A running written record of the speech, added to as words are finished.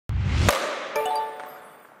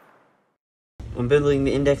when building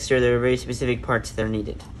the indexer, there are very specific parts that are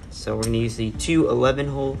needed. So we're going to use the two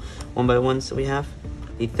 11-hole 1x1s that we have,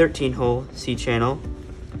 the 13-hole C-channel,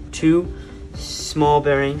 two small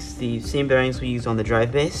bearings, the same bearings we use on the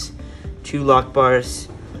drive base, two lock bars,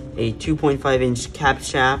 a 2.5-inch capped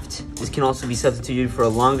shaft. This can also be substituted for a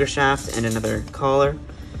longer shaft and another collar,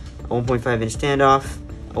 a 1.5-inch standoff,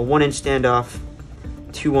 a 1-inch standoff,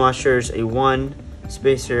 two washers, a 1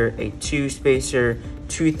 spacer, a 2 spacer,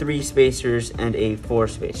 two 3 spacers, and a 4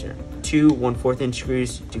 spacer, two 1/4-inch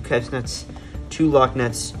screws, two catch nuts, two lock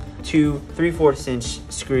nuts, two 3/4-inch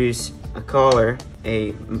screws, a collar,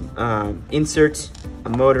 a insert, a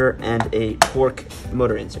motor, and a torque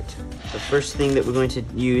motor insert. The first thing that we're going to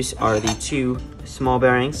use are the two small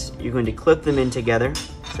bearings. You're going to clip them in together.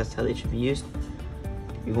 That's how they should be used.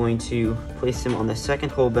 You're going to place them on the second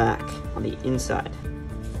hole back on the inside.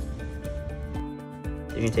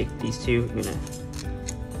 You're going to take these two,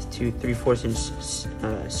 these two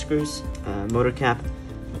 3/4-inch screws, motor cap,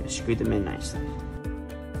 screw them in nicely.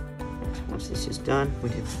 Once this is done, we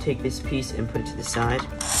can take this piece and put it to the side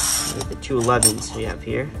with the two 11s we have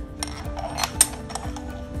here.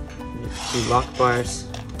 Two lock bars,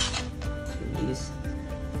 these.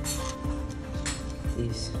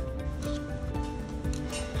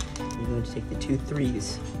 You're going to take the two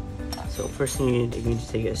 3s. So first thing you're going to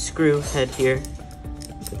take a screw head here,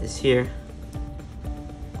 put this here,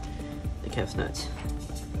 the caps nuts,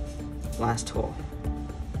 last hole.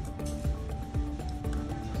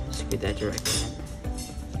 Screw that directly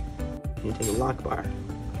in. You take a lock bar,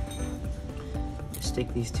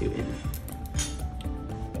 stick these two in.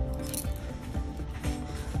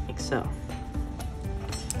 Like so.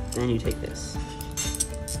 Then you take this.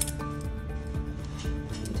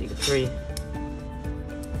 You take a 3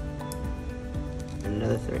 and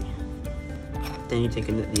another 3. Then you take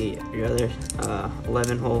your other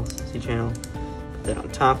 11-hole C-channel, put that on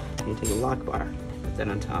top. You take a lock bar, put that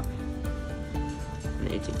on top. And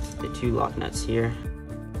then you take the two lock nuts here.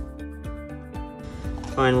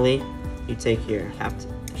 Finally, you take your capped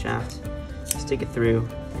shaft, stick it through,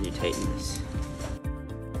 and you tighten this.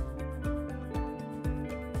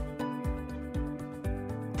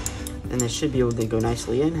 And this should be able to go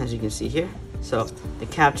nicely in, as you can see here. So the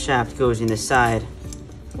capped shaft goes in the side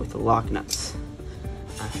with the lock nuts.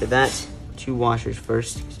 After that, two washers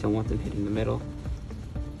first, because you don't want them hitting the middle.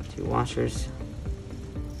 Two washers,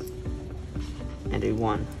 and a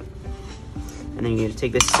 1. And then you're going to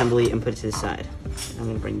take this assembly and put it to the side. I'm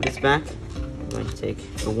going to bring this back. I'm going to take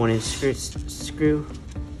a 1-inch screw, screw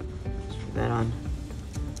that on,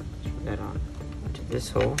 into this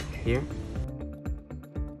hole here.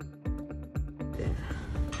 There.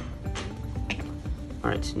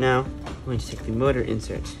 Alright, now I'm going to take the motor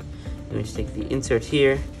insert. I'm going to take the insert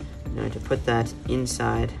here. I'm going to put that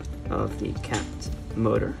inside of the capped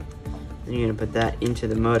motor. Then you're going to put that into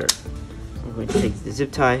the motor. I'm going to take the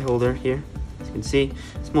zip tie holder here. As you can see,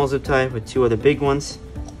 small zip tie with two other big ones.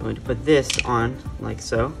 I'm going to put this on like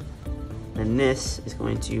so. And this is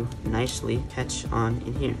going to nicely catch on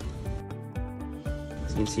in here.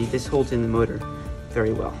 As you can see, this holds in the motor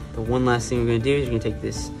very well. The one last thing we're going to do is we're going to take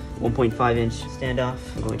this 1.5-inch standoff.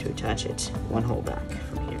 I'm going to attach it one hole back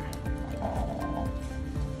from here.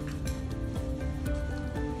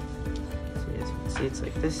 So as you can see, it's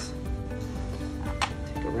like this.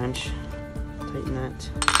 Take a wrench, tighten that.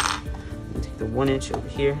 And take the 1-inch over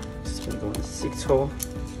here. It's going to go in the 6th hole,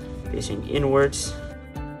 facing inwards.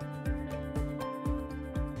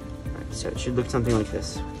 Alright, so it should look something like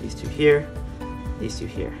this. These two here, these two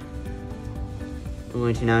here. I'm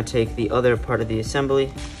going to now take the other part of the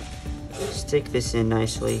assembly, stick this in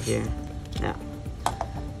nicely here. Now,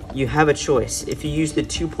 you have a choice. If you use the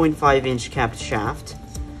 2.5-inch capped shaft,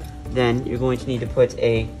 then you're going to need to put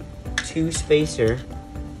a 2 spacer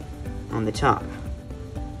on the top,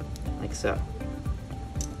 like so.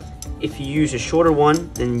 If you use a shorter one,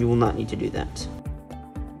 then you will not need to do that.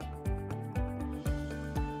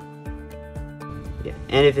 Yeah,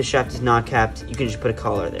 and if the shaft is not capped, you can just put a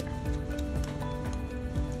collar there.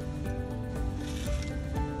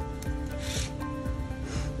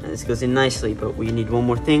 And this goes in nicely, but we need one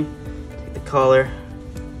more thing. Take the collar,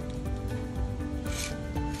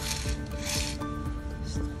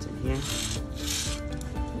 slip it in here,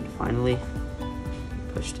 and finally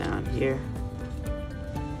push down here.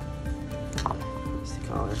 Use the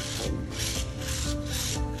collar.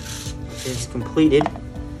 Once it's completed,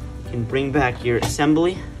 you can bring back your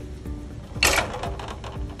assembly.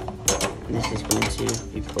 And this is going to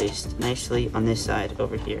be placed nicely on this side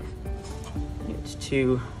over here. It's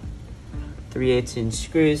two 3/8-inch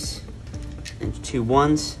screws and two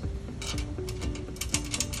 1s.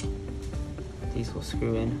 these will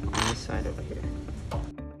screw in on this side over here.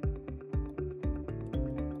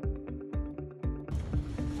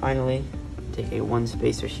 Finally, take a 1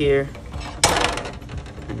 spacer here,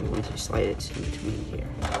 and you're going to slide it in between here.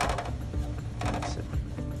 So,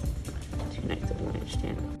 to connect the 1-inch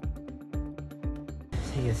stand.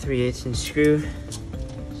 Take a 3/8 inch screw,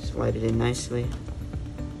 slide it in nicely.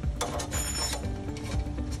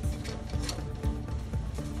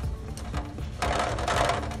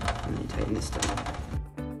 And then tighten this down.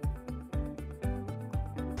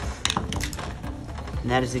 And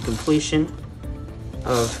that is the completion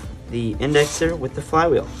of the indexer with the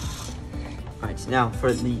flywheel. Alright, so now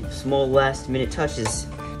for the small last minute touches,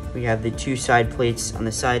 we have the 2 side plates on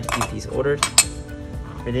the side to keep these ordered.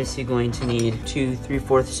 For this, you're going to need 2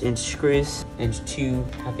 3/4 inch screws and 2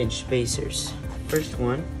 1/2 inch spacers. First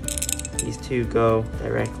one, these 2 go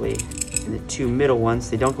directly in the 2 middle ones.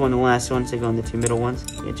 They don't go in the last ones, they go in the 2 middle ones.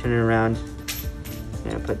 You turn it around,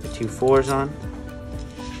 you're gonna put the 2 4s on.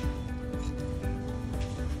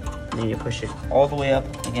 And then you push it all the way up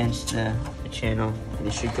against the channel, and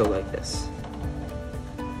it should go like this.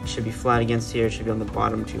 It should be flat against here, it should be on the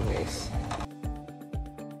bottom 2 holes.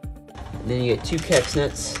 And then you get 2 catch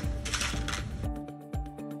nuts.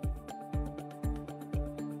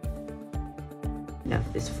 Now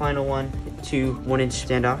for this final one, get 2 1-inch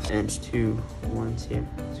standoffs and 2 ones here.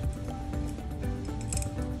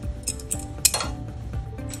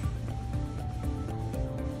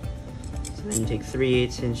 Then you take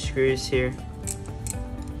 3/8 inch screws here.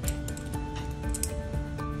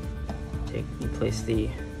 You place the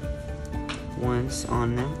ones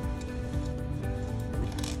on them.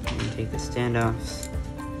 And you take the standoffs.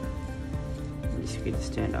 And you screw the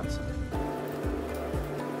standoffs on.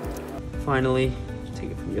 Finally,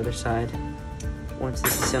 take it from the other side. Once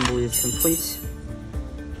this assembly is complete,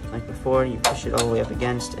 like before, you push it all the way up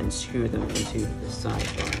against and screw them into the side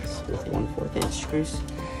joints with 1/4 inch screws.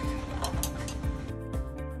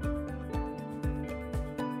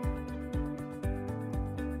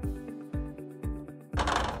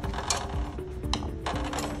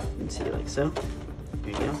 See, like so.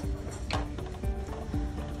 There you go.